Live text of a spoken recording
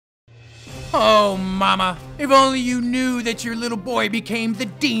Oh, Mama, if only you knew that your little boy became the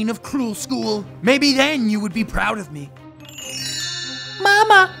dean of Cruel School. Maybe then you would be proud of me.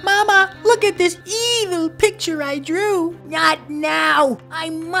 Mama, look at this evil picture I drew. Not now. I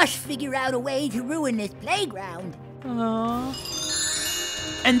must figure out a way to ruin this playground.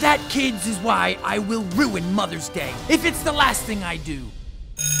 And that, kids, is why I will ruin Mother's Day, if it's the last thing I do.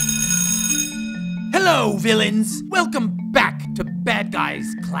 Hello, villains. Welcome back to Bad Guys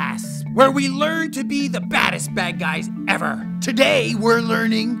class, where we learn to be the baddest bad guys ever. Today, we're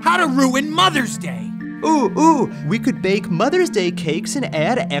learning how to ruin Mother's Day. Ooh, we could bake Mother's Day cakes and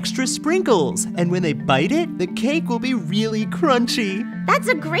add extra sprinkles. And when they bite it, the cake will be really crunchy. That's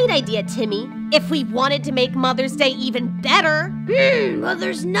a great idea, Timmy. If we wanted to make Mother's Day even better. Well,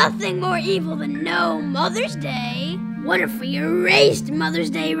 there's nothing more evil than no Mother's Day. What if we erased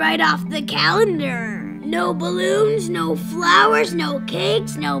Mother's Day right off the calendar? No balloons, no flowers, no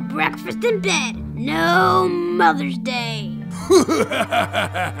cakes, no breakfast in bed. No Mother's Day.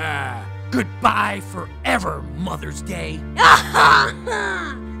 Goodbye forever, Mother's Day. Let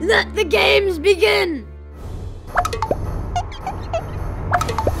the games begin.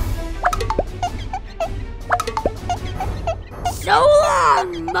 So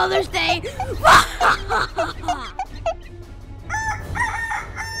long, Mother's Day.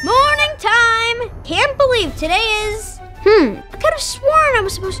 Morning time. Can't believe today is... I could have sworn I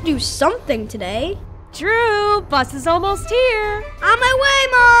was supposed to do something today. Drew, bus is almost here. On my way,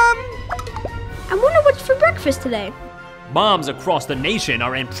 Mom. I wonder what's for breakfast today. Moms across the nation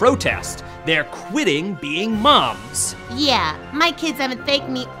are in protest. They're quitting being moms. Yeah, my kids haven't thanked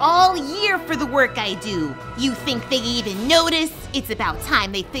me all year for the work I do. You think they even notice? It's about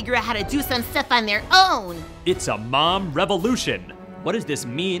time they figure out how to do some stuff on their own. It's a mom revolution. What does this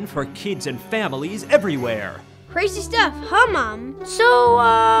mean for kids and families everywhere? Crazy stuff, huh, Mom? So,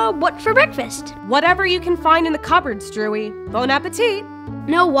 what for breakfast? Whatever you can find in the cupboards, Drewy. Bon appetit.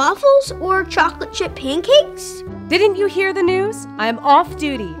 No waffles or chocolate chip pancakes? Didn't you hear the news? I am off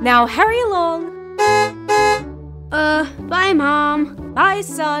duty. Now hurry along. Bye, Mom. Bye,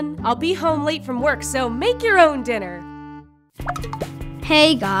 son. I'll be home late from work, so make your own dinner.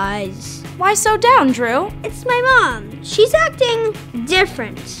 Hey, guys. Why so down, Drew? It's my mom. She's acting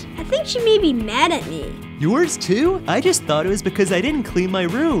different. I think she may be mad at me. Yours too? I just thought it was because I didn't clean my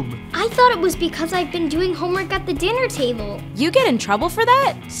room. I thought it was because I've been doing homework at the dinner table. You get in trouble for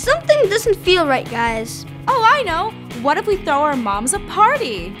that? Something doesn't feel right, guys. Oh, I know. What if we throw our moms a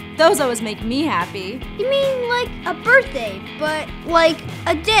party? Those always make me happy. You mean like a birthday, but like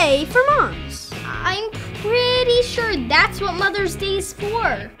a day for moms? I'm pretty sure that's what Mother's Day is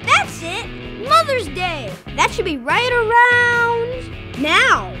for. That's it! Mother's Day! That should be right around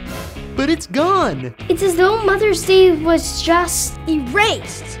now. But it's gone. It's as though Mother's Day was just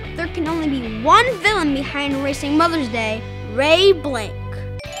erased. There can only be one villain behind erasing Mother's Day, Ray Blink.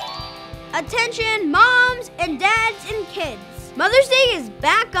 Attention, moms and dads and kids. Mother's Day is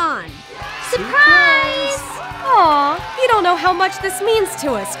back on. Surprise! Aw, you don't know how much this means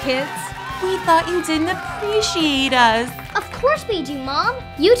to us, kids. We thought you didn't appreciate us. Of course we do, Mom.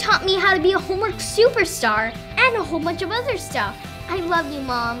 You taught me how to be a homework superstar and a whole bunch of other stuff. I love you,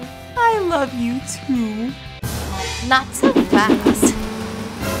 Mom. I love you too. Not so fast.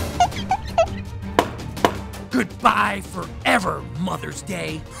 Goodbye forever, Mother's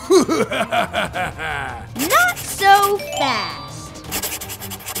Day. Not so fast.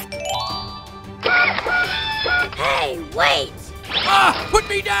 Hey, wait! Put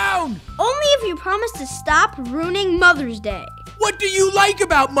me down! Only if you promise to stop ruining Mother's Day. What do you like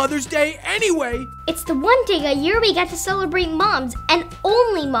about Mother's Day anyway? It's the one day a year we get to celebrate moms, and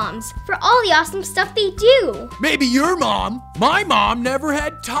only moms, for all the awesome stuff they do. Maybe your mom. My mom never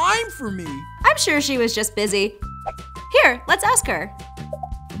had time for me. I'm sure she was just busy. Here, let's ask her.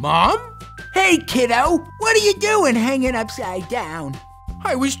 Mom? Hey, kiddo. What are you doing hanging upside down?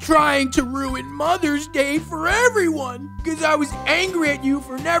 I was trying to ruin Mother's Day for everyone because I was angry at you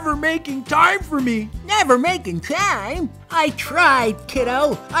for never making time for me. Never making time? I tried,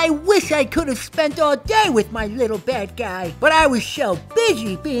 kiddo. I wish I could have spent all day with my little bad guy, but I was so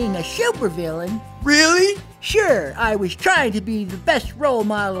busy being a supervillain. Really? Sure, I was trying to be the best role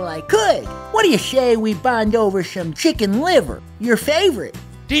model I could. What do you say we bond over some chicken liver? Your favorite.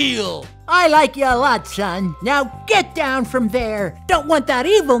 Deal. I like you a lot, son. Now get down from there. Don't want that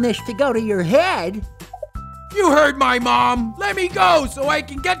evilness to go to your head. You heard my mom. Let me go so I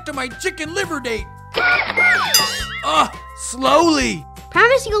can get to my chicken liver date. Slowly.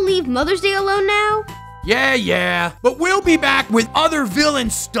 Promise you'll leave Mother's Day alone now? Yeah. But we'll be back with other villain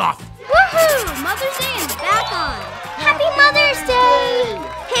stuff. Woohoo! Mother's Day is back on. Happy Mother's Day!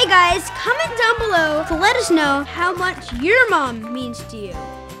 Hey guys. guys, comment down below to let us know how much your mom means to you.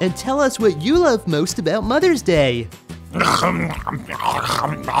 And tell us what you love most about Mother's Day. Oh,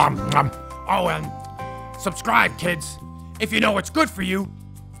 and subscribe, kids. If you know what's good for you,